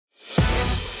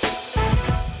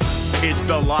It's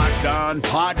the Locked On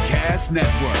Podcast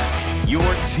Network, your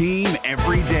team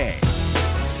every day.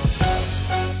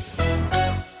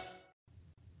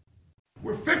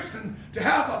 We're fixing to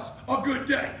have us a good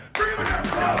day. Bring him in there.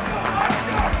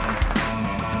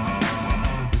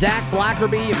 Zach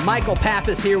Blackerby, Michael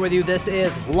Pappas here with you. This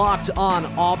is Locked On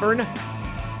Auburn.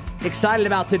 Excited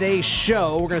about today's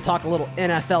show. We're going to talk a little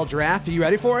NFL draft. Are you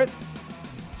ready for it?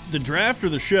 The draft or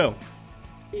the show?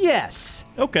 Yes.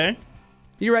 Okay.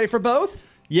 You ready for both?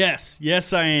 Yes,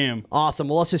 I am. Awesome.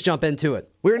 Well, let's just jump into it.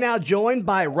 We're now joined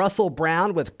by Russell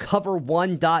Brown with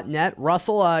Cover1.net.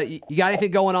 Russell, you got anything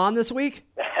going on this week?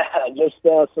 Just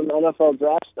some NFL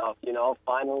draft stuff,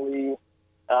 Finally,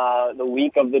 the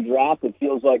week of the draft, it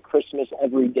feels like Christmas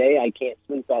every day. I can't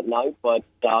sleep at night, but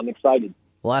I'm excited.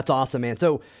 Well, that's awesome, man.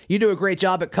 So you do a great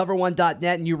job at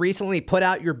Cover1.net, and you recently put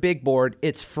out your big board.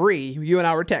 It's free. You and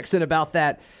I were texting about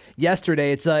that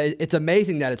yesterday. It's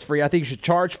amazing that it's free. I think you should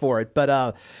charge for it.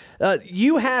 But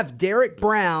you have Derek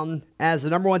Brown as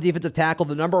the number 1 defensive tackle,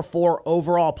 the number 4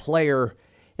 overall player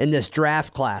in this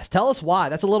draft class. Tell us why.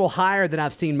 That's a little higher than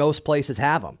I've seen most places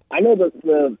have him. I know that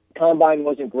the combine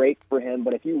wasn't great for him,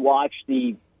 but if you watch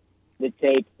the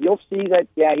tape, you'll see that,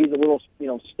 he's a little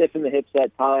stiff in the hips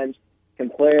at times, can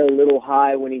play a little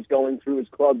high when he's going through his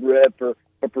club rip or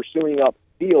pursuing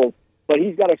upfield, but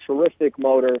he's got a terrific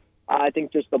motor. I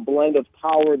think just the blend of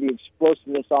power, the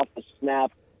explosiveness off the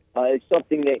snap is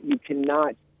something that you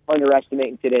cannot underestimate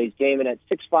in today's game. And at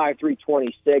 6'5",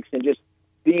 326, and just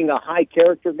being a high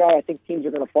character guy, I think teams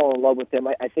are going to fall in love with him.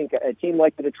 I think a team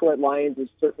like the Detroit Lions is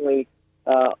certainly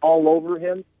all over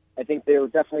him. I think they're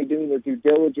definitely doing their due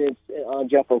diligence on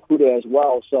Jeff Okudah as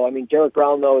well. So, Derek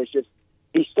Brown, though,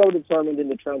 he's so determined in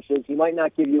the trenches. He might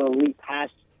not give you an elite pass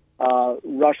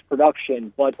rush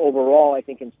production, but overall, I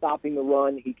think in stopping the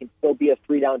run, he can still be a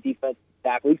 3-down defensive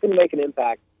tackle. He's going to make an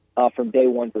impact from day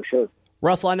one for sure.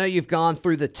 Russell, I know you've gone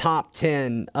through the top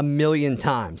 10 a million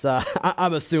times,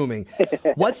 I'm assuming.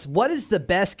 What is the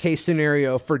best case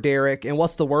scenario for Derek, and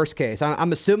what's the worst case?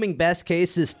 I'm assuming best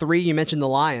case is 3. You mentioned the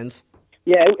Lions.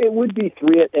 Yeah, it would be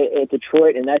 3 at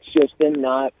Detroit, and that's just them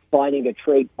not finding a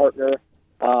trade partner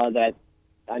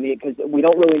because we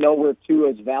don't really know where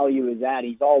Tua's value is at.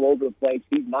 He's all over the place.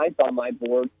 He's 9th on my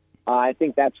board. I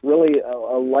think that's really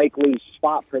a likely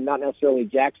spot for him, not necessarily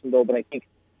Jacksonville, but I think,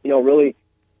 really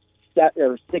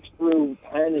 6 through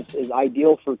 10 is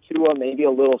ideal for Tua. Maybe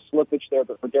a little slippage there,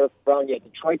 but for Derek Brown,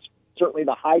 Detroit's certainly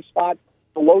the high spot.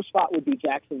 The low spot would be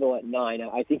Jacksonville at 9.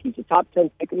 I think he's a top 10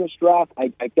 pick in this draft.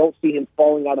 I don't see him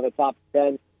falling out of the top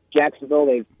 10. Jacksonville,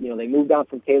 they moved on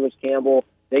from Calais Campbell.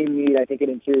 They need, I think, an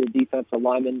interior defensive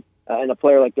lineman, and a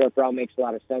player like Derek Brown makes a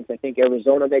lot of sense. I think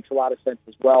Arizona makes a lot of sense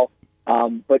as well.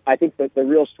 But I think that the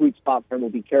real sweet spot for him will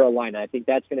be Carolina. I think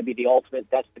that's going to be the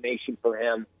ultimate destination for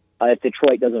him if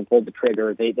Detroit doesn't pull the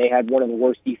trigger. They had one of the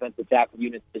worst defensive tackle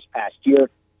units this past year.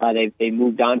 They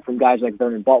moved on from guys like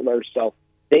Vernon Butler, so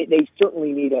they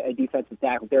certainly need a defensive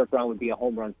tackle. Derek Brown would be a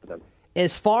home run for them.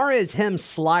 As far as him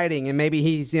sliding, and maybe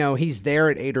he's there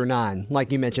at 8 or 9, like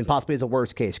you mentioned, possibly as a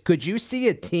worst case, could you see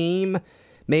a team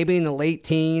maybe in the late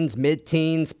teens,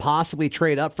 mid-teens, possibly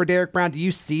trade up for Derek Brown? Do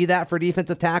you see that for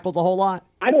defensive tackles a whole lot?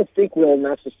 I don't think we'll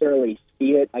necessarily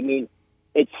see it.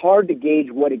 It's hard to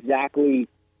gauge what exactly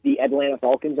the Atlanta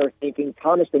Falcons are thinking.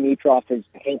 Thomas Dimitroff has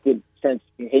hinted since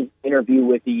his interview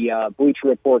with the Bleacher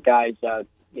Report guys,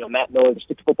 Matt Miller, the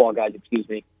Stick Football guys,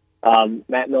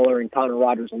 Matt Miller and Connor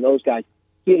Rogers and those guys.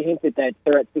 He had hinted that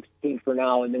they're at 16 for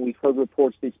now, and then we've heard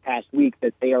reports this past week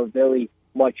that they are very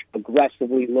much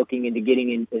aggressively looking into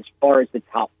getting in as far as the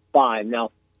top 5.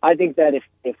 Now, I think that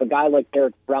if a guy like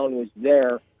Derek Brown was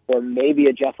there, or maybe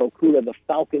a Jeff Okudah, the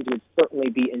Falcons would certainly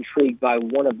be intrigued by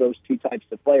one of those 2 types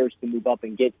of players to move up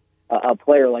and get a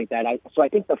player like that. So I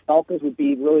think the Falcons would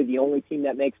be really the only team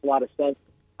that makes a lot of sense.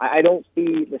 I don't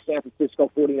see the San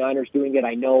Francisco 49ers doing it.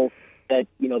 I know that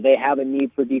they have a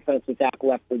need for defensive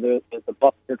tackle after the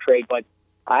Buckner trade, but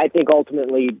I think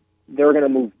ultimately they're going to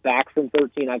move back from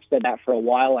 13. I've said that for a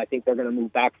while. I think they're going to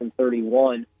move back from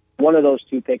 31. One of those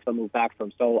 2 picks I'll move back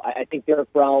from. So I think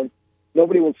Derek Brown,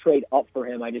 nobody will trade up for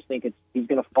him. I just think he's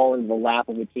going to fall into the lap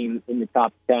of a team in the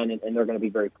top 10, and they're going to be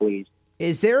very pleased.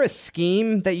 Is there a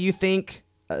scheme that you think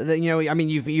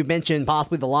you've mentioned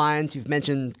possibly the Lions, you've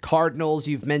mentioned Cardinals,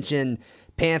 you've mentioned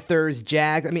Panthers,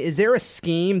 Jags. Is there a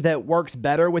scheme that works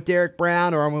better with Derek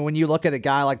Brown? Or when you look at a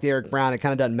guy like Derek Brown, it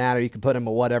kind of doesn't matter. You can put him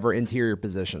in whatever interior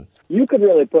position. You could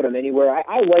really put him anywhere.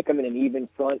 I like him in an even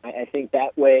front. I think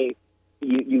that way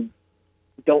you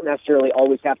don't necessarily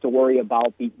always have to worry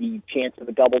about the chance of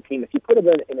a double team. If you put him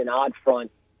in an odd front,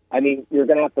 you're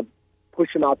going to have to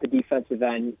push him out the defensive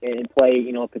end and play,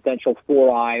 a potential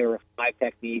 4-eye or a 5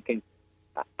 technique. And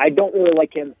I don't really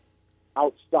like him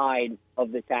outside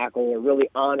of the tackle or really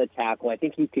on a tackle. I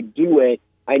think he could do it.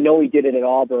 I know he did it at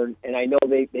Auburn, and I know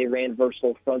they ran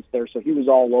versatile fronts there, so he was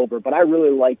all over. But I really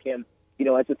like him,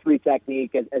 as a 3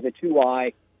 technique, as a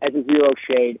 2-eye, as a 0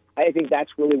 shade. I think that's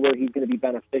really where he's going to be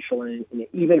beneficial. And in the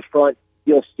even front,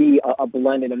 you'll see a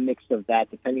blend and a mix of that,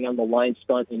 depending on the line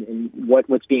stunt and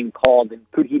what's being called. And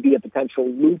could he be a potential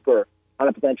looper on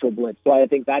a potential blitz? So I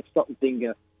think that's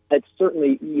something that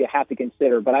certainly you have to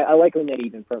consider. But I like him at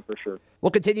even front for sure.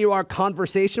 We'll continue our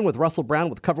conversation with Russell Brown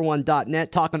with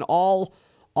CoverOne.net, talking all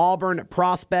Auburn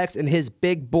prospects and his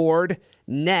big board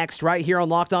next, right here on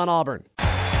Locked On Auburn.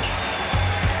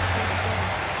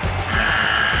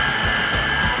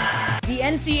 The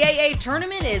NCAA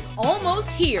tournament is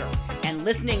almost here, and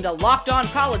listening to Locked On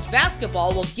College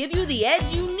Basketball will give you the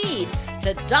edge you need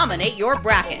to dominate your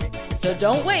bracket. So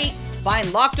don't wait.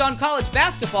 Find Locked On College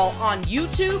Basketball on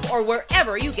YouTube or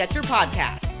wherever you get your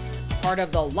podcasts. Part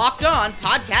of the Locked On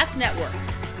Podcast Network.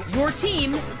 Your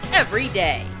team every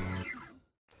day.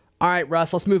 All right,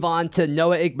 Russ, let's move on to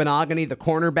Noah Igbenogany, the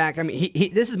cornerback. I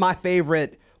mean, this is my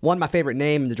favorite, one of my favorite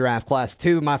name in the draft class,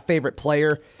 2, my favorite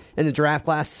player in the draft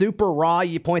class. Super raw.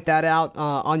 You point that out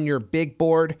on your big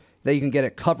board that you can get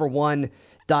at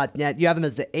CoverOne.net. You have him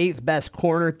as the 8th best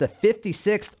corner, the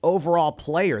 56th overall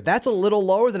player. That's a little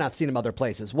lower than I've seen him other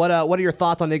places. What are your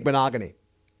thoughts on Igbenogany?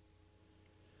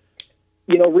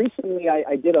 Recently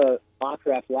I did a mock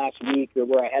draft last week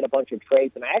where I had a bunch of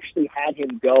trades, and I actually had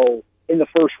him go in the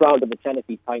first round of the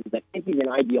Tennessee Titans. I think he's an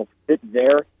ideal fit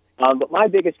there. But my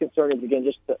biggest concern is, again,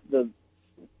 just the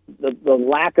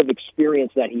lack of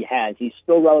experience that he has. He's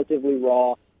still relatively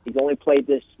raw. He's only played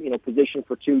this position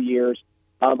for 2 years.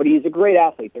 But he's a great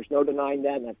athlete. There's no denying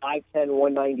that. And that 5'10",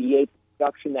 198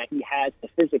 production that he has, the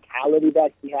physicality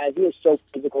that he has, he is so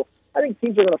physical. I think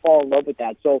teams are going to fall in love with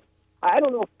that. So I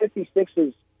don't know if 56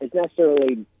 is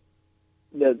necessarily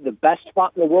the best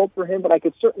spot in the world for him, but I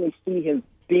could certainly see him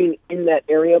being in that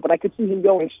area. But I could see him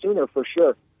going sooner for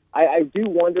sure. I do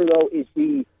wonder, though, is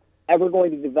he ever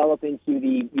going to develop into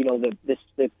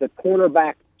the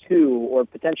cornerback 2 or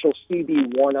potential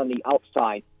CB1 on the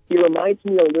outside? He reminds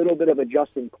me a little bit of a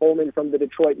Justin Coleman from the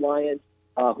Detroit Lions,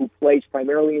 who plays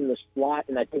primarily in the slot,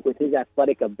 and I think with his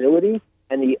athletic ability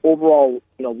and the overall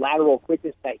lateral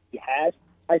quickness that he has,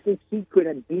 I think he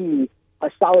could be a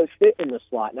solid fit in the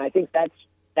slot. And I think that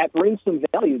brings some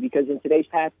value because in today's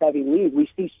pass-heavy league, we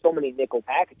see so many nickel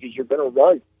packages. You're going to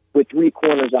run with 3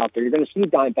 corners out there. You're going to see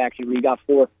dime backs where you got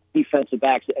 4 defensive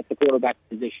backs at the quarterback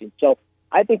position. So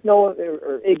I think Noah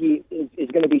or Iggy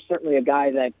is going to be certainly a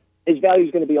guy that his value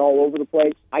is going to be all over the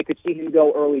place. I could see him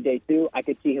go early day 2. I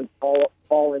could see him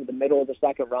fall in the middle of the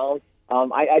second round.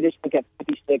 I just think at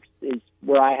 56 is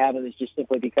where I have him, is just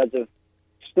simply because of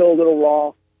still a little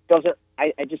raw.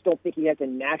 I just don't think he has a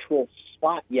natural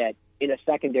spot yet in a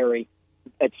secondary.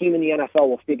 A team in the NFL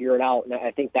will figure it out, and I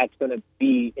think that's going to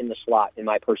be in the slot, in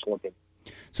my personal opinion.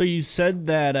 So you said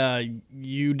that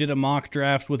you did a mock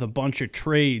draft with a bunch of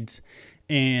trades,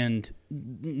 and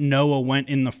Noah went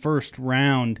in the first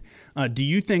round. Do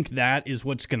you think that is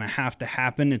what's going to have to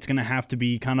happen? It's going to have to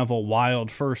be kind of a wild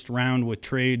first round with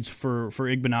trades for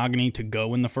Igbenogany to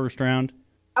go in the first round?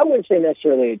 I wouldn't say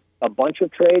necessarily a bunch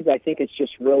of trades. I think it's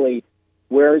just really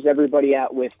where's everybody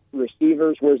at with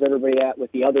receivers, where's everybody at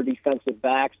with the other defensive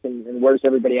backs, and where's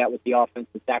everybody at with the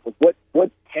offensive tackles.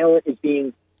 What talent is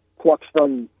being plucked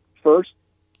from first,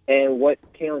 and what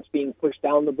talent's being pushed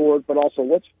down the board, but also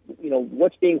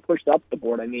what's being pushed up the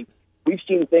board. I mean, we've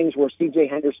seen things where C.J.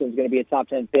 Henderson is going to be a top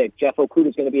 10 pick. Jeff Okudah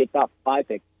is going to be a top 5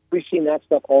 pick. We've seen that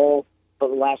stuff all for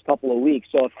the last couple of weeks.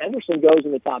 So if Henderson goes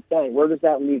in the top 10, where does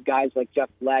that leave guys like Jeff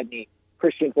Gladney,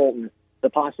 Christian Fulton, the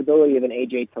possibility of an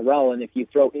A.J. Terrell? And if you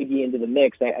throw Iggy into the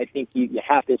mix, I think you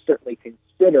have to certainly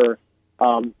consider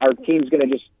our team's going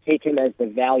to just take him as the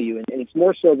value. And it's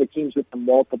more so the teams with the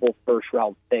multiple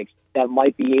first-round picks that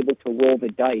might be able to roll the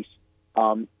dice.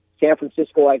 San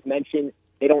Francisco, I've mentioned,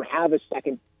 they don't have a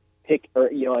second pick or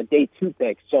a day 2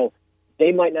 pick. So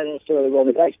they might not necessarily roll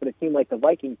the dice, but a team like the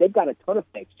Vikings, they've got a ton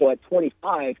of picks. So at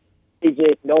 25, is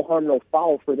it no harm, no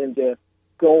foul for them to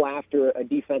go after a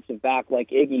defensive back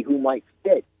like Iggy who might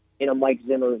fit in a Mike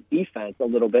Zimmer defense a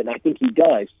little bit? And I think he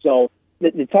does. So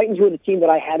the Titans were the team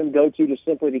that I had him go to just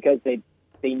simply because they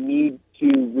need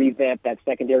to revamp that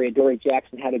secondary. Adoree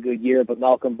Jackson had a good year, but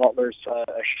Malcolm Butler's a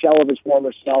shell of his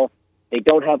former self. They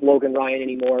don't have Logan Ryan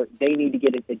anymore. They need to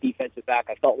get into defensive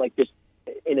back. I felt like just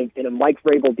in a Mike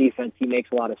Vrabel defense, he makes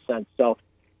a lot of sense. So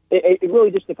it really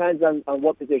just depends on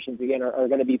what positions, again, are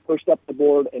going to be pushed up the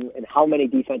board and how many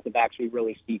defensive backs we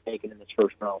really see taken in this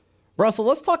first round. Russell,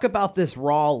 let's talk about this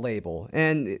raw label.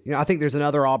 And I think there's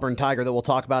another Auburn Tiger that we'll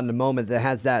talk about in a moment that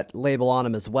has that label on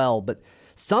him as well. But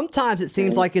sometimes it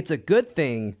seems like it's a good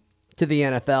thing to the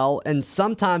NFL, and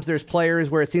sometimes there's players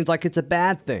where it seems like it's a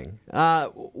bad thing.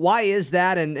 Why is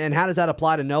that, and how does that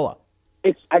apply to Noah?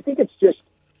 I think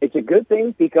it's a good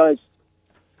thing because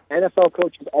NFL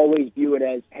coaches always view it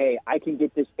as, hey, I can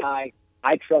get this guy.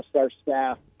 I trust our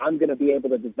staff. I'm going to be able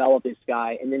to develop this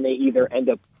guy. And then they either end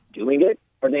up doing it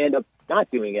or they end up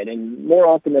not doing it. And more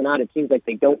often than not, it seems like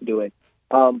they don't do it.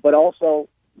 But also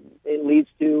it leads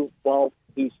to, well,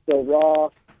 he's still raw.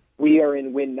 We are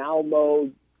in win now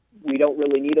mode. We don't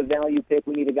really need a value pick.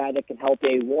 We need a guy that can help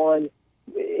day one.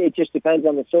 It just depends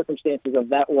on the circumstances of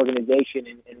that organization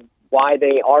and why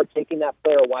they are taking that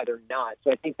player or why they're not.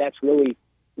 So I think that's really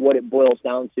what it boils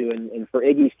down to. And for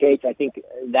Iggy's case, I think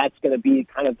that's going to be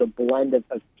kind of the blend of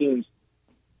teams.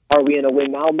 Are we in a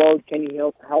win now mode? Can he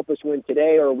help us win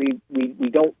today? Or we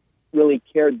don't really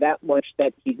care that much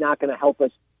that he's not going to help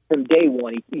us from day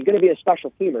one. He's going to be a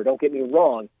special teamer, don't get me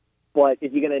wrong. But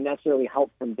is he going to necessarily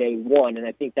help from day one? And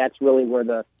I think that's really where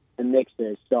the mix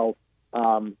is. So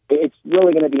it's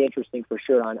really going to be interesting for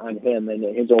sure on him and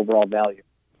his overall value.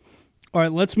 All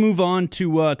right, let's move on to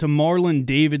Marlon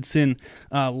Davidson.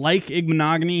 Like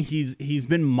Igbenogany, he's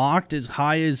been mocked as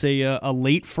high as a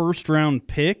late first-round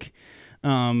pick.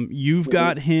 You've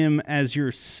got him as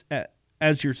your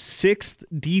sixth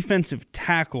defensive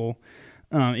tackle.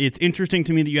 It's interesting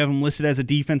to me that you have him listed as a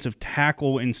defensive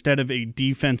tackle instead of a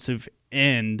defensive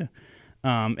end.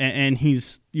 And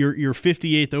he's your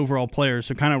 58th overall player,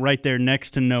 so kind of right there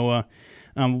next to Noah.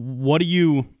 What do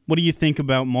you think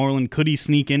about Marlon? Could he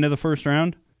sneak into the first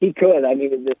round? He could. I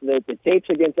mean, the tapes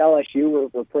against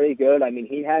LSU were pretty good. I mean,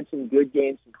 he had some good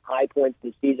games, some high points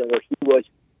this season where he was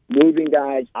moving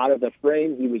guys out of the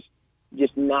frame. He was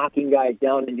just knocking guys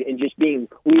down and just being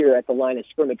clear at the line of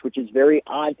scrimmage, which is very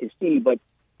odd to see. But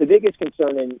the biggest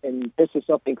concern, and this is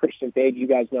something Christian Page, you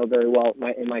guys know very well,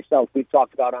 and myself, we've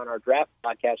talked about on our draft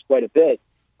podcast quite a bit,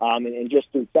 and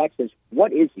just through text, is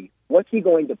what is he? What's he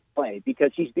going to play?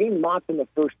 Because he's being mocked in the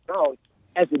first round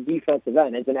as a defensive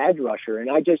end, as an edge rusher, and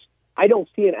I don't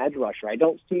see an edge rusher. I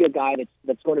don't see a guy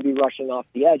that's going to be rushing off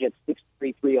the edge at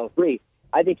 6'3", 303.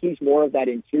 I think he's more of that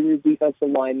interior defensive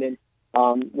lineman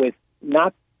with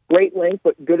not great length,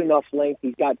 but good enough length.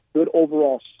 He's got good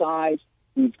overall size.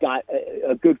 He's got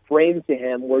a good frame to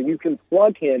him where you can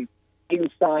plug him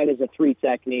inside as a three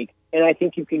technique, and I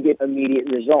think you can get immediate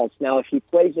results. Now, if he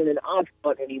plays in an odd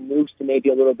front and he moves to maybe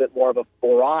a little bit more of a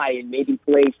 4-eye and maybe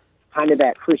plays kind of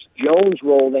that Chris Jones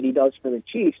role that he does for the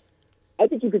Chiefs, I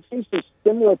think you could see some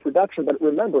similar production. But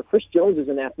remember, Chris Jones is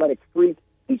an athletic freak.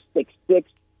 He's 6'6".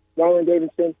 Marlon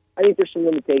Davidson, I think there's some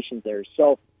limitations there.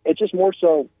 So it's just more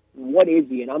so, what is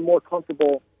he? And I'm more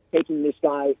comfortable taking this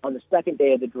guy on the second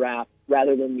day of the draft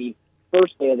rather than the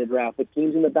first day of the draft. But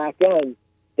teams in the back end,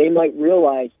 they might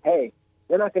realize, hey,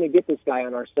 we're not going to get this guy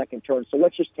on our second turn, so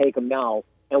let's just take him now,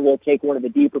 and we'll take one of the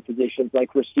deeper positions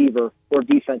like receiver or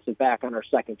defensive back on our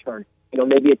second turn. You know,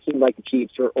 maybe a team like the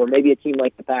Chiefs or maybe a team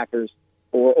like the Packers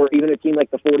or even a team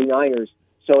like the 49ers.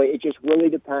 So it just really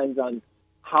depends on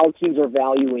how teams are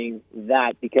valuing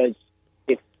that, because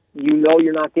if you know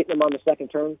you're not getting them on the second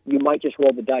turn, you might just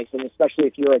roll the dice. And especially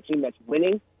if you're a team that's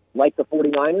winning, like the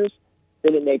 49ers,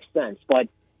 then it makes sense. But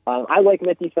I like him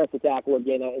at defensive tackle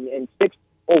again, and sixth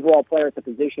overall player at the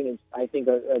position is, I think,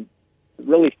 a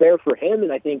really fair for him,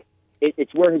 and I think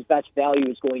it's where his best value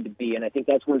is going to be, and I think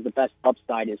that's where the best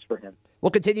upside is for him. We'll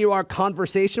continue our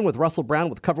conversation with Russell Brown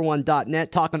with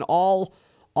CoverOne.net, talking all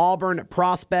Auburn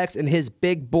prospects and his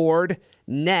big board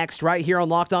next, right here on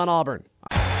Locked On Auburn.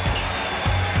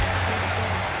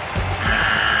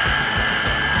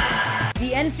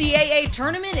 The NCAA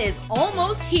tournament is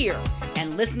almost here,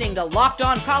 and listening to Locked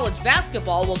On College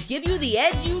Basketball will give you the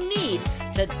edge you need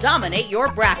to dominate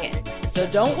your bracket. So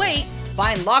don't wait.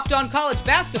 Find Locked On College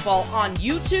Basketball on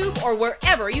YouTube or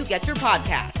wherever you get your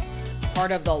podcasts.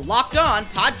 Part of the Locked On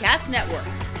Podcast Network.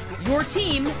 Your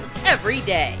team every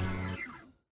day.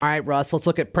 All right, Russ, let's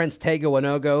look at Prince Tega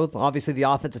Wanogho, obviously the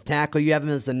offensive tackle. You have him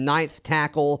as the 9th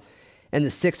tackle and the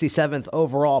 67th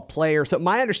overall player. So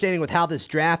my understanding with how this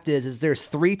draft is there's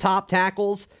 3 top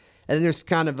tackles, and then there's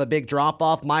kind of a big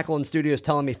drop-off. Michael in studio is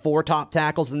telling me 4 top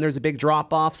tackles, and there's a big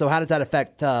drop-off. So how does that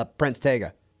affect Prince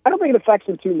Tega? I don't think it affects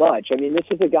him too much. I mean, this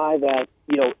is a guy that,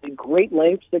 great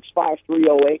length, 6'5",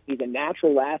 308. He's a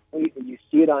natural athlete, and you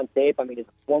see it on tape. I mean, he's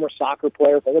a former soccer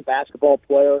player, former basketball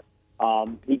player.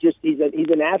 He's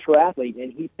a natural athlete,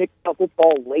 and he picked up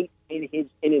football late in his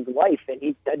life, and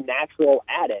he's a natural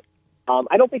at it.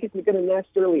 I don't think it's going to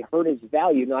necessarily hurt his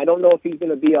value. Now, I don't know if he's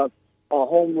going to be a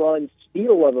home run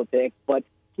steal of a pick, but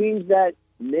teams that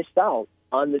missed out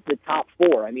on the top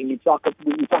four. I mean, we talk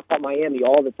about Miami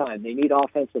all the time. They need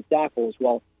offensive tackles.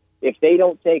 Well, if they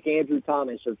don't take Andrew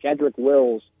Thomas or Jedrick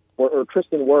Wills or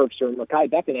Tristan Wirfs or Mekhi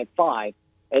Becton at 5,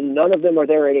 and none of them are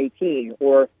there at 18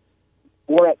 or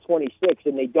at 26,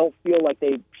 and they don't feel like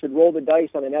they should roll the dice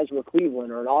on an Ezra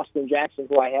Cleveland or an Austin Jackson,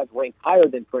 who I have ranked higher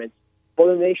than Prince, well,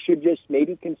 then they should just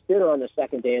maybe consider on the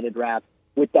second day of the draft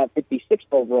with that 56th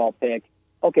overall pick,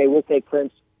 okay, we'll take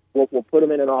Prince, we'll put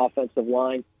him in an offensive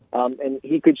line, and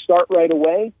he could start right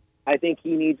away. I think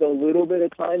he needs a little bit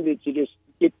of time to just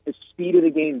get the speed of the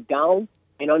game down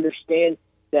and understand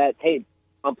that, hey,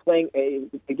 I'm playing,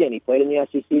 again, he played in the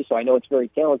SEC, so I know it's very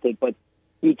talented, but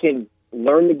he can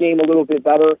learn the game a little bit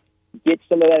better, get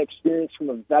some of that experience from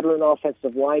a veteran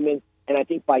offensive lineman, and I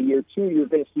think by year 2, you're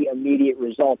going to see immediate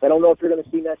results. I don't know if you're going to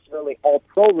see necessarily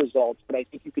all-pro results, but I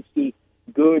think you could see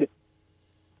good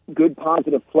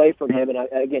positive play from him. And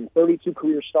again, 32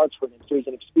 career starts for him, so he's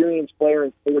an experienced player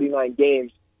in 49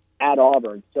 games at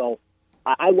Auburn. So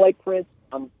I like Prince.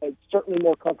 I'm certainly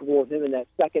more comfortable with him in that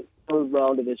second, third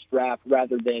round of this draft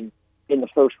rather than in the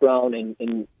first round.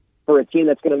 And for a team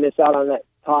that's going to miss out on that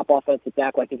top offensive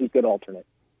tackle, I think he's a good alternate.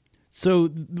 So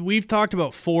we've talked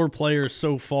about 4 players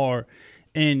so far,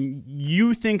 and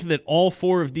you think that all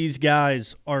 4 of these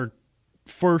guys are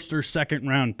first or second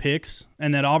round picks,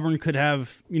 and that Auburn could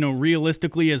have,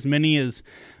 realistically as many as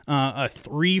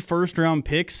 3 first round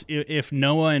picks if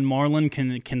Noah and Marlon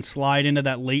can slide into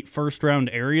that late first round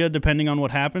area, depending on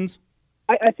what happens?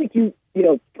 I think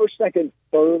first, second,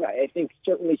 third. I think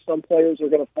certainly some players are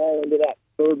going to fall into that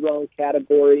third round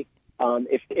category.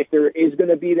 If there is going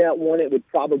to be that one, it would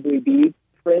probably be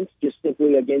Prince, just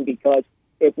simply, again, because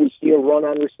if we see a run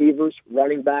on receivers,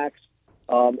 running backs,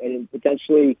 and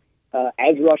potentially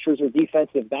edge rushers or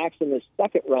defensive backs in the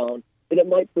second round, then it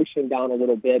might push him down a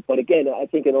little bit. But again, I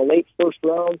think in a late first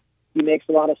round, he makes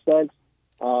a lot of sense.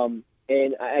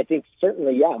 And I think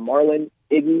certainly, Marlon,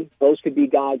 Iggy, those could be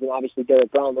guys, and obviously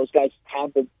Derek Brown, those guys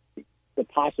have the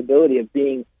possibility of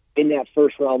being in that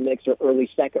first round mix or early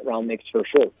second round mix for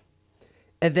sure.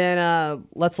 And then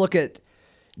let's look at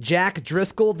Jack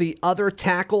Driscoll, the other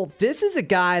tackle. This is a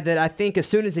guy that I think as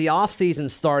soon as the offseason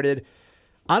started,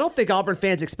 I don't think Auburn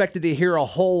fans expected to hear a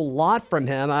whole lot from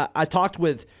him. I talked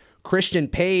with Christian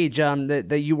Page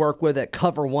that you work with at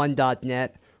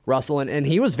cover1.net, Russell, and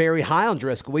he was very high on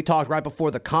Driscoll. We talked right before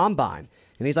the Combine,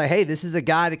 and he's like, hey, this is a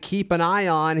guy to keep an eye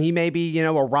on. He may be,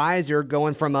 a riser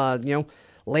going from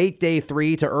late day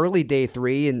 3 to early day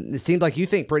 3, and it seems like you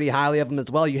think pretty highly of him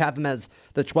as well. You have him as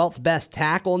the 12th best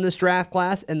tackle in this draft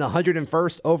class and the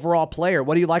 101st overall player.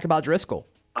 What do you like about Driscoll?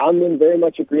 I'm in very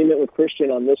much agreement with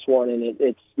Christian on this one, and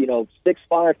it's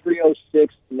 6'5",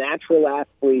 306, natural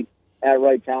athlete at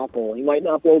right tackle. He might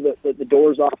not blow the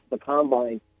doors off the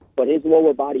Combine, but his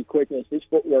lower body quickness, his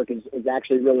footwork is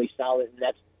actually really solid, and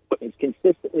that's what has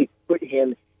consistently put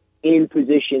him in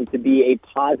position to be a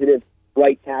positive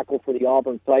right tackle for the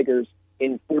Auburn Tigers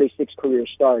in 46 career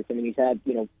starts. I mean, he's had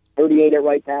 38 at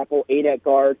right tackle, 8 at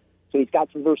guard, so he's got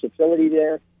some versatility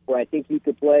there where I think he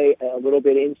could play a little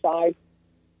bit inside.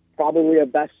 Probably a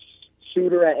best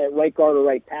shooter at right guard or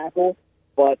right tackle,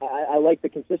 but I like the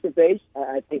consistent base.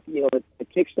 I think the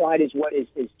kick slide is what is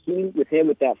key with him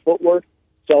with that footwork.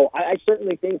 So I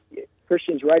certainly think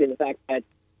Christian's right in the fact that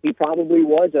he probably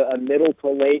was a middle to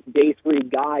late day 3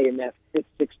 guy in that 5th,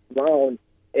 6th round,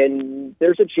 and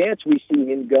there's a chance we see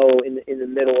him go in the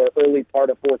middle or early part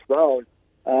of 4th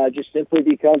round, just simply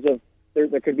because of there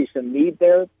could be some need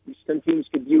there. Some teams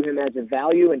could view him as a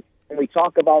value, and we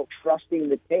talk about trusting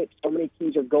the tape. So many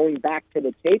teams are going back to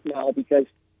the tape now because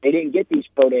they didn't get these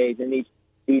pro days and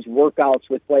these workouts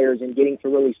with players and getting to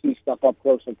really see stuff up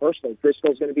close and personal.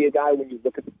 Driscoll's going to be a guy, when you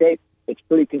look at the tape, it's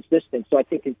pretty consistent. So I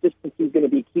think consistency is going to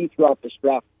be key throughout this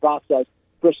draft process.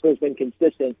 Driscoll's been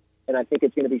consistent, and I think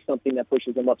it's going to be something that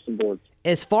pushes him up some boards.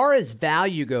 As far as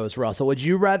value goes, Russell, would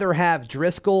you rather have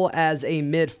Driscoll as a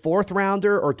mid-4th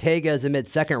rounder or Tega as a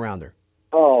mid-2nd rounder?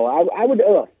 Oh, I would.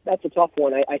 That's a tough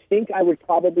one. I think I would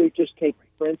probably just take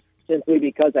Prince simply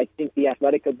because I think the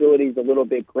athletic ability is a little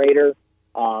bit greater.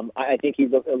 I think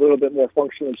he's a little bit more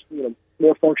functional,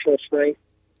 more functional strength.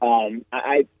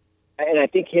 I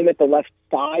think him at the left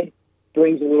side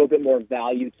brings a little bit more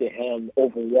value to him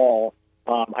overall.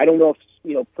 I don't know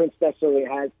if Prince necessarily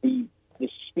has the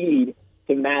speed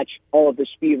to match all of the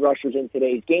speed rushers in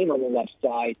today's game on the left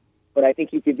side, but I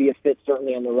think he could be a fit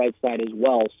certainly on the right side as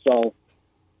well. So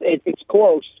it's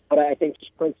close, but I think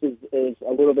Prince is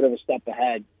a little bit of a step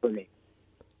ahead for me.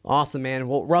 Awesome, man.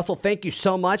 Well, Russell, thank you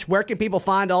so much. Where can people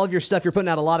find all of your stuff? You're putting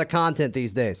out a lot of content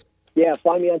these days. Yeah,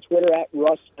 find me on Twitter at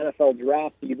Russ NFL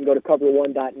Draft. You can go to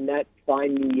cover1.net,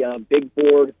 find the big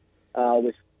board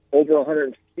with over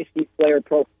 150 player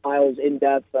profiles in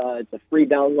depth. It's a free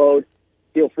download.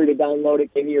 Feel free to download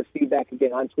it. Give me your feedback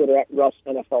again on Twitter at Russ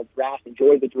NFL Draft.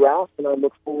 Enjoy the draft, and I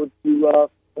look forward to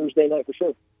Thursday night for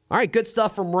sure. All right, good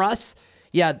stuff from Russ.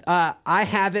 Yeah, I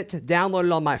have it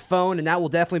downloaded on my phone, and that will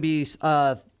definitely be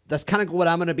that's kind of what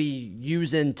I'm going to be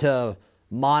using to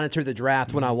monitor the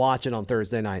draft when I watch it on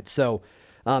Thursday night. So,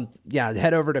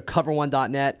 head over to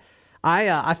cover1.net.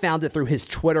 I found it through his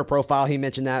Twitter profile. He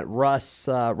mentioned that Russ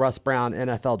Brown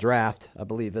NFL Draft, I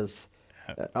believe is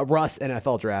Russ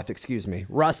NFL Draft. Excuse me,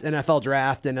 Russ NFL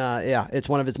Draft, and it's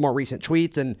one of his more recent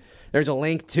tweets. And there's a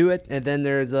link to it, and then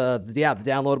there's the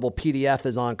downloadable PDF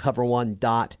is on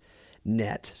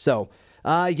cover1.net. So.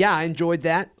 I enjoyed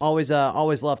that. Always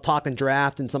love talking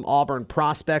draft and some Auburn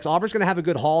prospects. Auburn's going to have a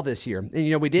good haul this year.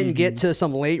 And, we didn't get to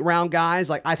some late round guys.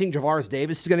 Like, I think Javaris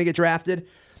Davis is going to get drafted.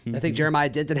 I think Jeremiah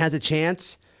Denton has a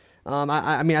chance.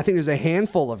 I think there's a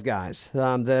handful of guys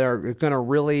that are going to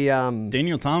really...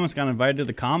 Daniel Thomas got invited to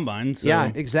the Combine. So.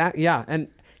 Yeah, exactly. Yeah, and...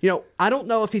 I don't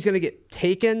know if he's going to get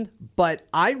taken, but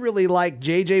I really like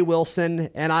J.J.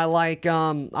 Wilson, and I like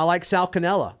Sal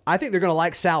Cannella. I think they're going to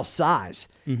like Sal's size.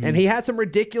 And he had some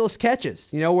ridiculous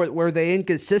catches. Were they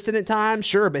inconsistent at times?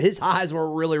 Sure, but his highs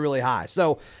were really, really high.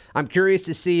 So I'm curious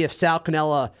to see if Sal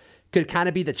Cannella could kind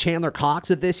of be the Chandler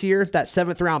Cox of this year, that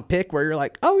 7th-round pick where you're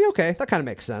like, oh, okay, that kind of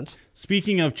makes sense.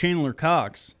 Speaking of Chandler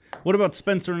Cox, what about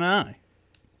Spencer Nye?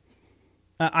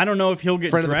 I don't know if he'll get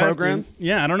Friend drafted. Of the program?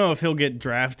 Yeah, I don't know if he'll get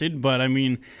drafted, but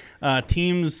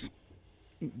teams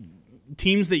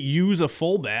that use a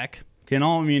fullback can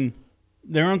all.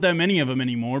 There aren't that many of them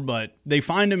anymore, but they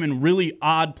find them in really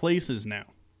odd places now.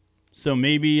 So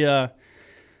maybe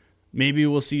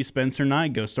we'll see Spencer Nye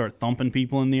go start thumping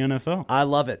people in the NFL. I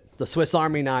love it. The Swiss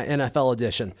Army Knife NFL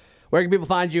edition. Where can people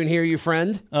find you and hear you,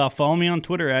 friend? Follow me on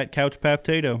Twitter at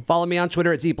CouchPaptato. Follow me on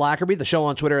Twitter at ZBlackerby, the show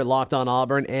on Twitter at Locked On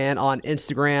Auburn, and on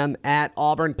Instagram at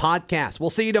Auburn Podcast. We'll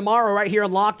see you tomorrow right here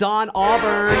on Locked On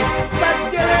Auburn.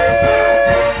 Let's get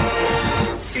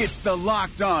it! It's the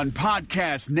Locked On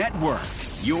Podcast Network,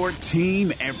 your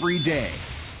team every day.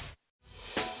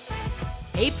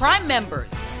 Hey, Prime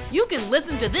members, you can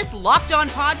listen to this Locked On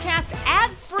podcast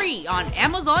ad-free on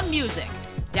Amazon Music.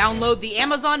 Download the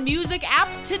Amazon Music app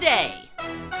today.